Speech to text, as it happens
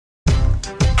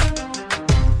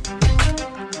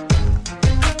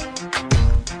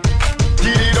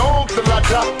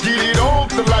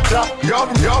Y'all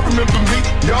remember me.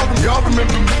 Y'all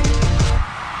remember me.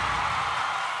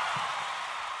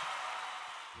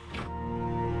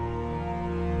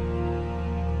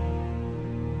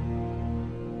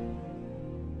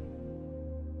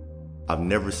 I've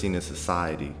never seen a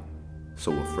society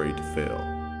so afraid to fail.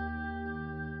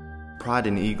 Pride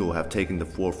and ego have taken the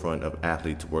forefront of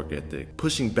athletes' work ethic,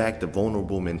 pushing back the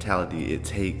vulnerable mentality it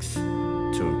takes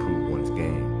to improve one's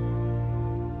game.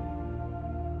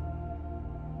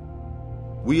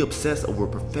 We obsess over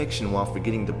perfection while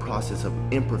forgetting the process of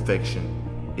imperfection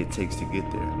it takes to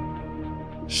get there.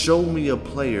 Show me a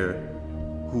player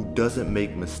who doesn't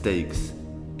make mistakes,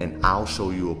 and I'll show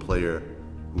you a player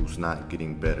who's not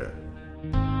getting better.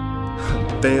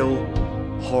 Fail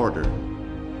harder.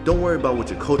 Don't worry about what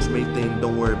your coach may think.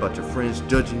 Don't worry about your friends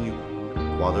judging you.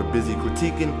 While they're busy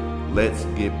critiquing, let's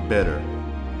get better.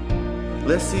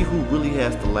 Let's see who really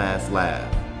has the last laugh.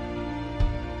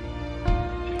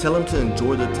 Tell them to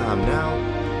enjoy their time now,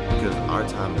 because our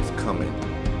time is coming.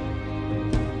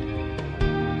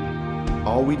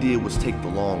 All we did was take the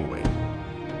long way,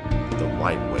 the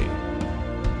right way.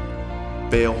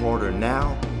 Fail harder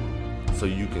now, so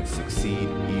you can succeed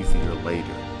easier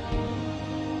later.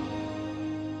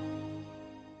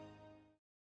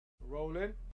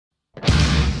 Rolling.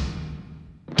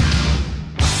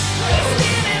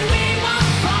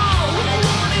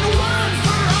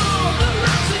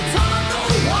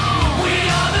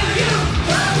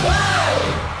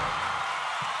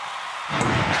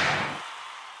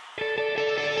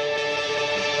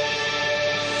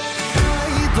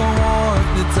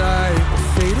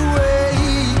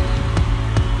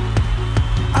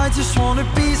 I just wanna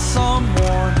be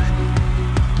someone.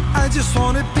 I just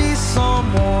wanna be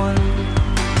someone.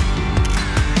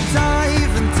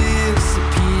 Dive and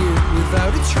disappear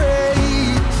without a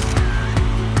trace.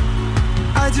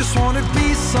 I just wanna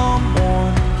be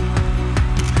someone.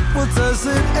 Well,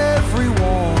 doesn't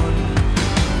everyone?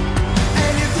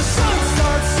 And if the sun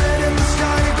starts setting, the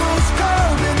sky goes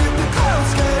cold, and if the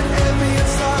clouds get heavy and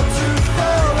start to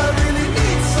fall, I really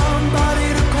need somebody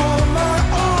to call my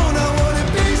own. I wanna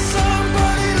be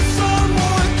somebody to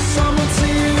someone. Someone to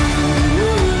you.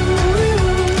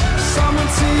 Someone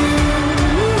to you.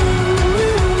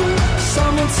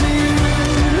 Someone to you.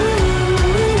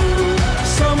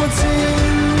 Someone to you.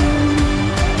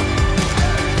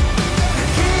 The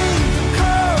kingdom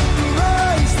come, the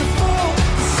rise, the fall,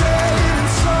 the setting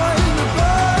sun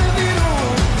above it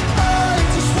all. I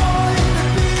just wanna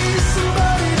be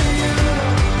somebody to you.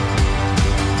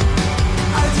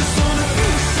 I just wanna be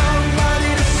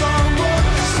somebody to someone,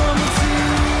 someone to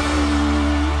you.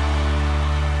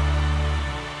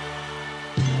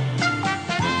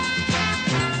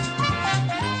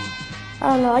 I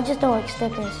don't know, I just don't like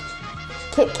stickers.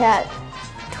 Kit Kat.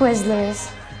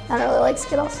 Twizzlers. I don't really like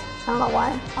Skittles. I don't know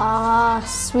why.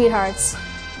 Sweethearts.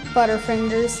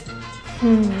 Butterfingers.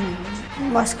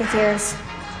 Musketeers.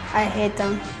 I hate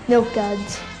them. Milk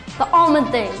Duds. The almond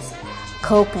things.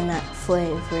 Coconut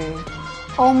flavored.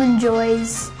 Almond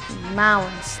Joys.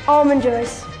 Mounds. Almond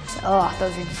Joys. Oh,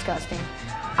 those are disgusting.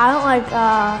 I don't like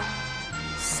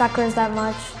suckers that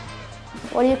much.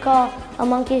 What do you call a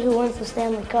monkey who wins the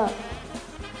Stanley Cup?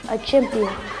 A chimpy.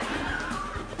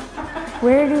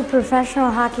 Where do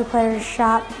professional hockey players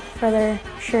shop for their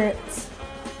shirts?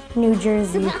 New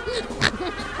Jersey.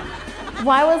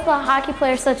 Why was the hockey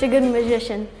player such a good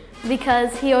magician?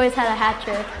 Because he always had a hat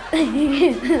trick.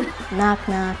 Knock,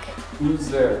 knock. Who's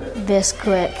there?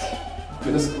 Bisquick.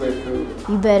 Bisquick who?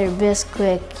 You better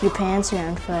Bisquick, your pants are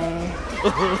on fire.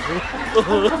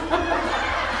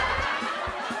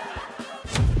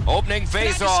 Opening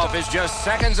face-off is just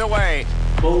seconds away.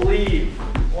 Believe.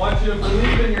 I want you to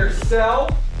believe in yourself,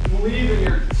 believe in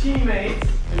your teammates,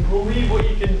 and believe what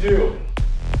you can do.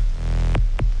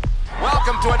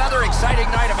 Welcome to another exciting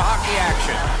night of hockey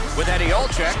action. With Eddie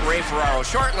Olczyk, Ray Ferraro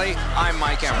shortly, I'm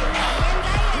Mike Emmerich.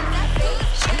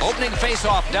 Opening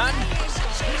face-off done.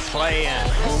 Play in.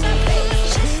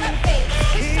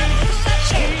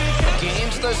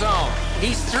 Gains the zone.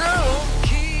 He's through.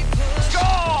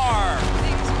 Score!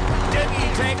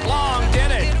 Didn't take long,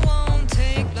 did it?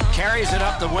 Carries it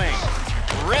up the wing.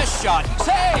 Wrist shot.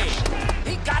 Save!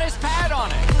 He got his pad on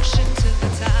it.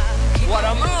 What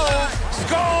a move!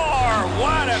 Score!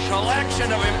 What a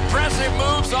collection of impressive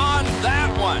moves on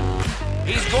that one.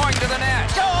 He's going to the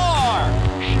net. Score!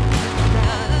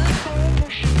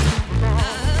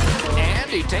 And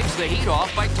he takes the heat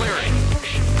off by clearing.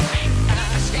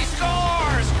 He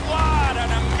scores! What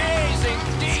an amazing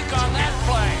deke on that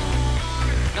play.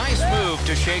 Nice move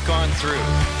to shake on through.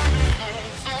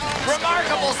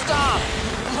 Remarkable stop.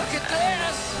 Look at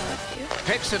this.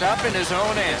 Picks it up in his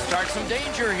own end. Starts some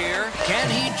danger here. Can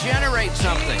he generate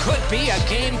something? Could be a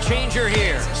game changer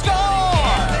here. Score!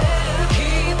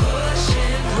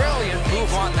 Brilliant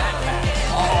move on that pass.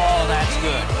 Oh, that's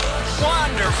good.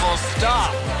 Wonderful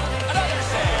stop. Another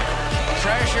save.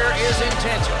 Pressure is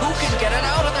intense. Who can get it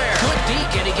out of there? Good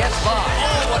deke, and he gets by.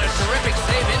 Oh, what a terrific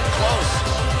save in close.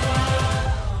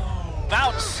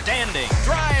 Outstanding.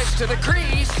 Drives to the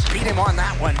crease. Beat him on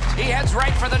that one. He heads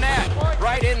right for the net.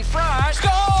 Right in front.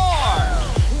 Score!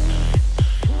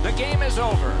 The game is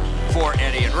over. For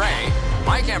Eddie and Ray,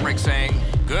 Mike Emmerich saying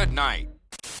good night.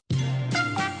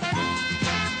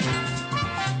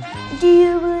 Do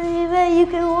you believe that you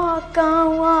can walk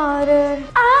on water?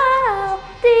 Oh,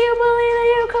 do you believe that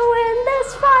you can win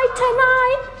this fight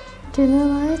tonight? Turn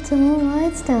the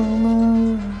lights down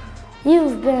low.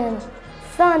 You've been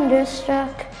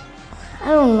thunderstruck. I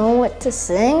don't know what to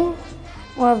sing.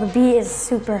 Well, the beat is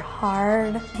super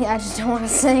hard. I just don't want to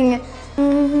sing.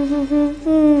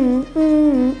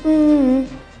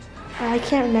 I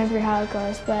can't remember how it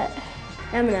goes, but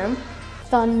Eminem.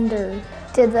 Thunder.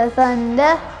 Did the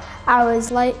thunder? I was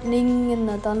lightning in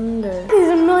the thunder.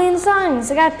 There's a million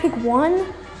songs. I gotta pick one.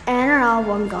 And another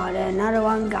one got it, another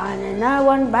one got it, another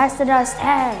one bites the dust.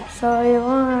 Hey, so you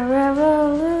want a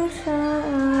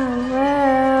revolution?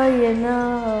 Well, you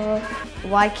know.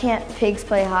 Why can't pigs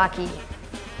play hockey?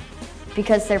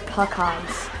 Because they're puck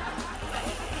hogs.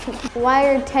 Why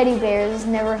are teddy bears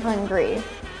never hungry?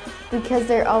 Because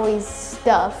they're always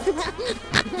stuffed.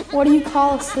 What do you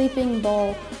call a sleeping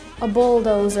bull? A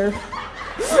bulldozer.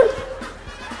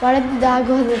 Why did the dog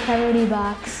go to the penalty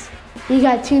box? He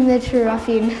got too much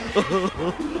roughing.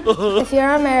 If you're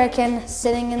American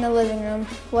sitting in the living room,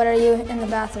 what are you in the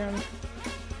bathroom?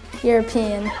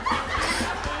 European.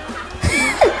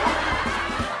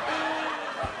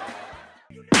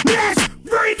 Let's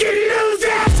freaking lose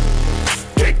it!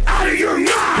 Get out of your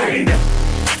mind!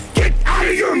 Get out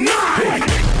of your mind!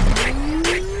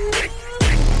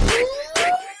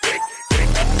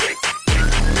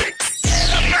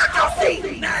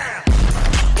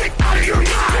 Get out of your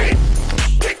mind!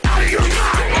 Get out of your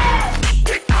mind!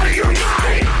 Get out of your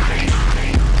mind!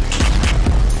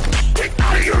 Get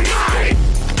out of your mind!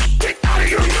 Get out of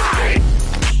your mind!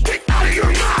 Get out of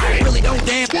your mind! Really don't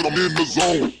dance, but I'm in the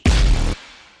zone.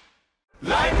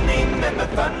 Lightning and the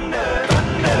thunder,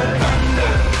 thunder,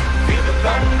 thunder. Feel the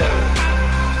thunder.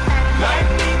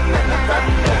 Lightning and the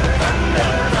thunder, thunder,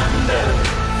 thunder.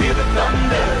 Feel the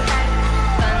thunder.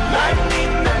 Lightning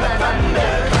and the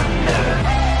thunder, thunder.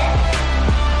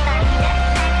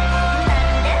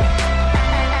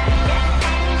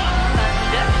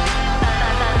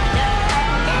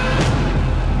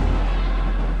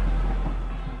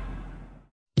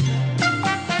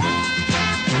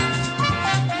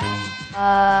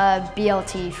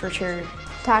 BLT for sure.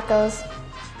 Tacos,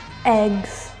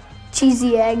 eggs,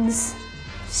 cheesy eggs,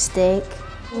 steak,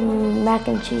 mac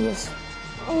and cheese.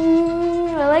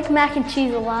 I like mac and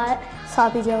cheese a lot.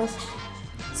 Sloppy joes,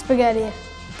 spaghetti,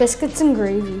 biscuits and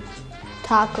gravy,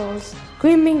 tacos,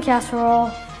 green bean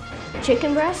casserole,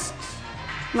 chicken breasts.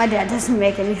 My dad doesn't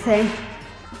make anything.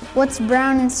 What's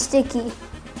brown and sticky?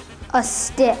 A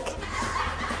stick.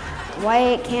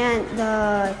 Why can't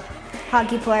the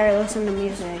hockey player listen to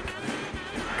music?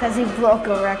 Because he broke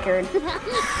a record.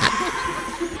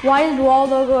 Why did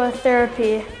Waldo go to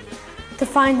therapy? To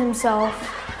find himself.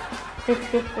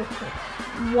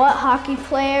 What hockey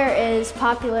player is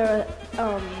popular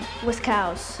with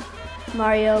cows?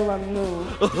 Mario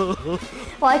Lemieux.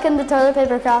 Why couldn't the toilet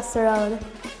paper cross the road?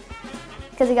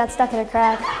 Because he got stuck in a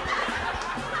crack.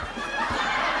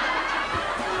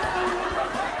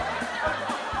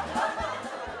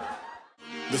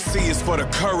 The C is for the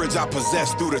courage I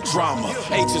possess through the drama.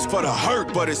 H is for the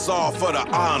hurt, but it's all for the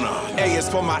honor. A is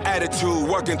for my attitude,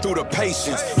 working through the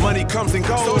patience. Money comes and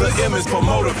goes, so the M is for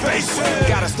motivation.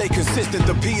 Gotta stay consistent,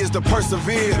 the P is to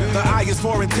persevere. The I is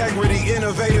for integrity,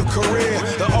 innovative career.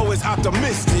 The O is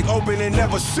optimistic, open and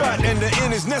never shut. And the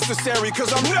N is necessary,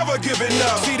 cause I'm never giving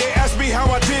up. See, they asked me how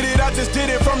I did it, I just did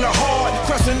it from the heart.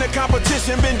 Crushing the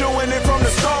competition, been doing it from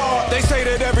the start. They say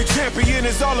that every champion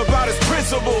is all about his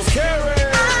principles. Carry.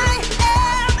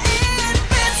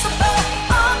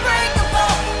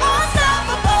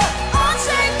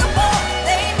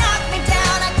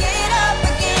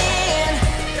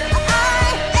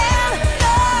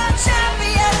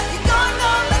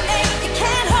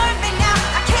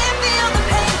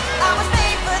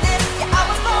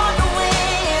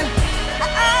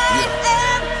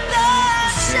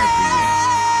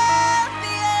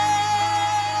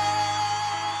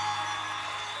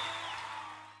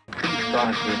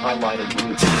 Highlighted.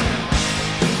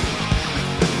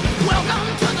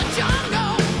 Welcome to